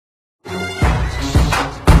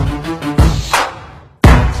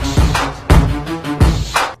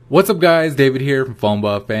What's up guys, David here from Phone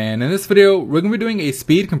Buff, and in this video we're going to be doing a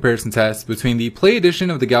speed comparison test between the Play edition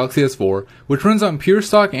of the Galaxy S4, which runs on pure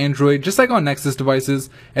stock Android just like on Nexus devices,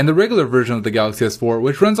 and the regular version of the Galaxy S4,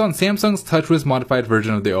 which runs on Samsung's TouchWiz modified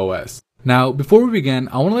version of the OS. Now, before we begin,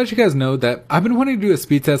 I want to let you guys know that I've been wanting to do a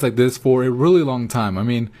speed test like this for a really long time. I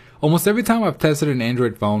mean, almost every time I've tested an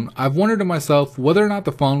Android phone, I've wondered to myself whether or not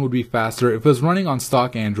the phone would be faster if it was running on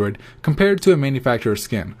stock Android compared to a manufacturer's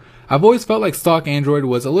skin. I've always felt like stock Android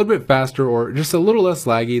was a little bit faster or just a little less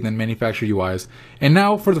laggy than manufacturer UIs, and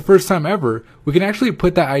now for the first time ever, we can actually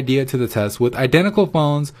put that idea to the test with identical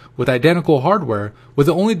phones, with identical hardware, with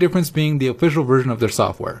the only difference being the official version of their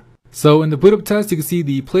software. So in the boot up test, you can see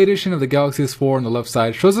the Play edition of the Galaxy S4 on the left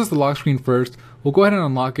side shows us the lock screen first. We'll go ahead and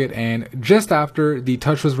unlock it, and just after the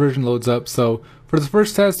TouchWiz version loads up. So for the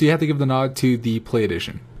first test, you have to give the nod to the Play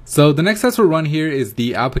edition. So the next test we'll run here is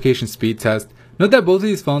the application speed test. Note that both of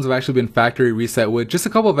these phones have actually been factory reset with just a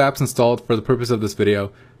couple of apps installed for the purpose of this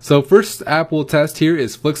video. So first app we'll test here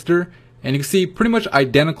is Flickster, and you can see pretty much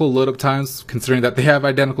identical load up times considering that they have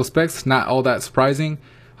identical specs, not all that surprising.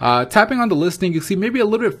 Tapping on the listing, you can see maybe a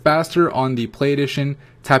little bit faster on the Play edition,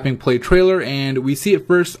 tapping Play trailer, and we see it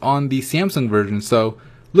first on the Samsung version, so a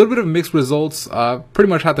little bit of mixed results. Pretty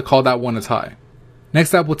much have to call that one a tie.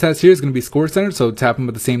 Next app we'll test here is going to be Score Center, so tap them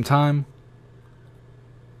at the same time.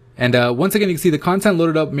 And once again, you can see the content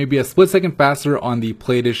loaded up maybe a split second faster on the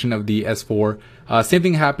Play edition of the S4. Same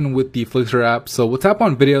thing happened with the Flickster app, so we'll tap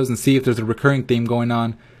on videos and see if there's a recurring theme going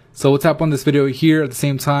on. So we'll tap on this video here at the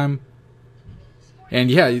same time.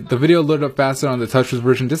 And yeah, the video loaded up faster on the TouchWiz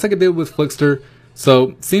version, just like it did with Flickster.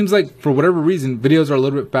 So seems like for whatever reason, videos are a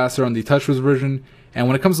little bit faster on the TouchWiz version. And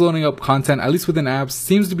when it comes to loading up content, at least within apps,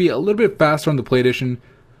 seems to be a little bit faster on the Play edition.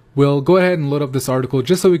 We'll go ahead and load up this article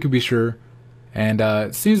just so we can be sure. And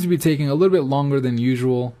it seems to be taking a little bit longer than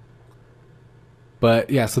usual. But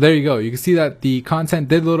yeah, so there you go. You can see that the content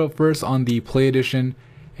did load up first on the Play edition.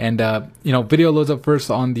 And video loads up first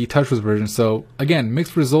on the TouchWiz version. So again,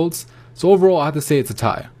 mixed results. So overall, I have to say it's a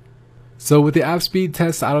tie. So with the app speed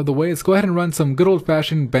test out of the way, let's go ahead and run some good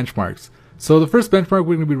old-fashioned benchmarks. So the first benchmark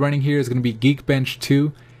we're going to be running here is going to be Geekbench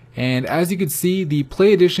 2. And as you can see, the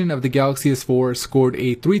Play edition of the Galaxy S4 scored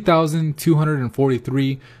a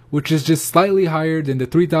 3,243, which is just slightly higher than the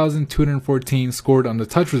 3,214 scored on the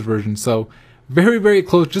TouchWiz version. So very, very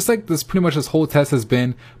close, just like this pretty much this whole test has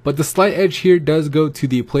been. But the slight edge here does go to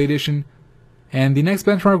the Play edition. And the next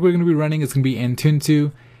benchmark we're going to be running is going to be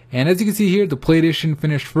Antutu. And as you can see here, the Play edition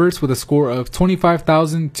finished first with a score of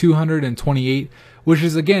 25,228, which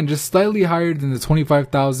is again just slightly higher than the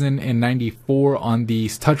 25,094 on the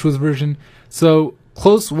TouchWiz version. So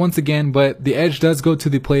close once again, but the edge does go to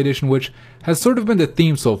the Play edition, which has sort of been the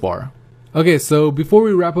theme so far. Okay, so before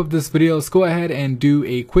we wrap up this video, let's go ahead and do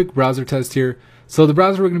a quick browser test here. So the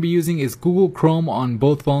browser we're going to be using is Google Chrome on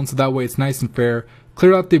both phones, so that way it's nice and fair.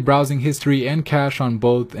 Clear out the browsing history and cache on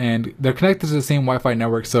both, and they're connected to the same Wi-Fi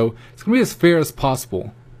network, so it's going to be as fair as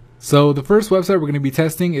possible. So the first website we're going to be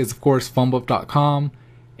testing is of course phonebuff.com,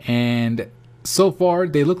 and so far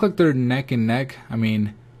they look like they're neck and neck. I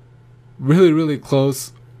mean, really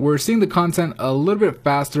close. We're seeing the content a little bit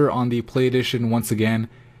faster on the Play edition once again,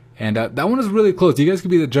 and that one is really close. You guys can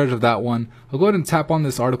be the judge of that one. I'll go ahead and tap on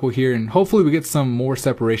this article here, and hopefully we get some more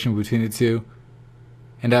separation between the two.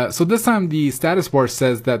 And so this time the status bar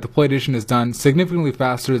says that the Play edition is done significantly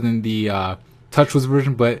faster than the TouchWiz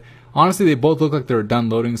version, but honestly they both look like they're done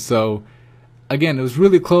loading. So again, it was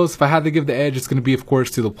really close. If I had to give the edge, it's going to be of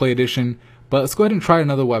course to the Play edition. But let's go ahead and try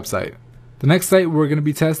another website. The next site we're going to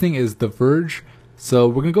be testing is The Verge. So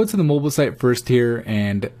we're going to go to the mobile site first here,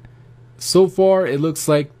 and so far it looks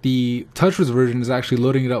like the TouchWiz version is actually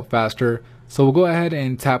loading it up faster. So we'll go ahead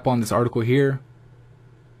and tap on this article here.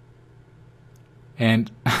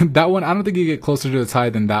 And that one, I don't think you get closer to the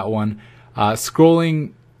tie than that one.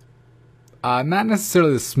 Scrolling, not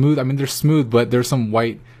necessarily smooth. I mean, they're smooth, but there's some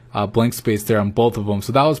white blank space there on both of them.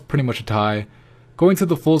 So that was pretty much a tie. Going to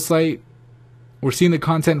the full site, we're seeing the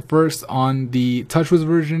content first on the TouchWiz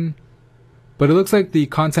version, but it looks like the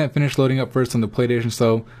content finished loading up first on the Play edition.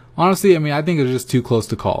 So honestly, I mean, I think it's just too close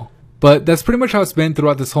to call. But that's pretty much how it's been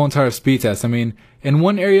throughout this whole entire speed test. I mean, in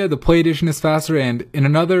one area the Play edition is faster, and in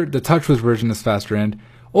another the TouchWiz version is faster. And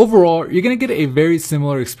overall, you're going to get a very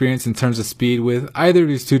similar experience in terms of speed with either of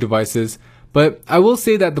these two devices. But I will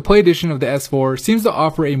say that the Play edition of the S4 seems to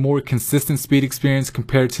offer a more consistent speed experience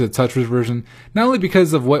compared to the TouchWiz version, not only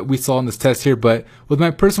because of what we saw in this test here, but with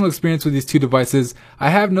my personal experience with these two devices, I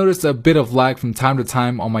have noticed a bit of lag from time to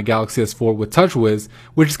time on my Galaxy S4 with TouchWiz,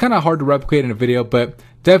 which is kind of hard to replicate in a video, but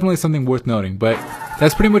definitely something worth noting. But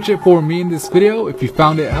That's pretty much it for me in this video. If you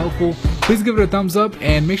found it helpful, please give it a thumbs up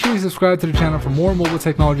and make sure you subscribe to the channel for more mobile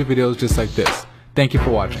technology videos just like this. Thank you for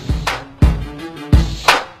watching.